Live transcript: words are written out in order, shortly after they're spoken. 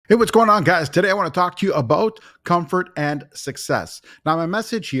Hey, what's going on, guys? Today I want to talk to you about comfort and success. Now, my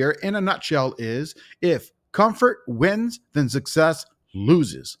message here in a nutshell is if comfort wins, then success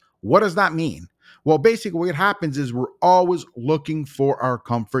loses. What does that mean? Well, basically, what happens is we're always looking for our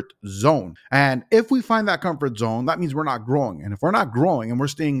comfort zone. And if we find that comfort zone, that means we're not growing. And if we're not growing and we're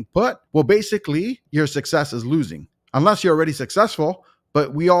staying put, well, basically, your success is losing. Unless you're already successful,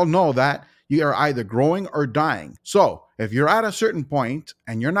 but we all know that you are either growing or dying. So if you're at a certain point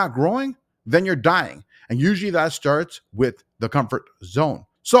and you're not growing, then you're dying. And usually that starts with the comfort zone.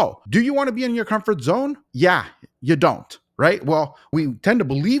 So do you want to be in your comfort zone? Yeah, you don't, right? Well, we tend to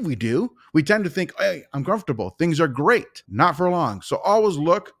believe we do. We tend to think, hey, I'm comfortable. Things are great. Not for long. So always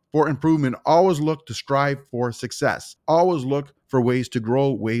look for improvement. Always look to strive for success. Always look for ways to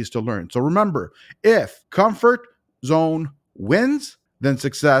grow, ways to learn. So remember, if comfort zone wins, then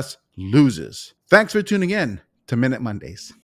success loses. Thanks for tuning in to Minute Mondays.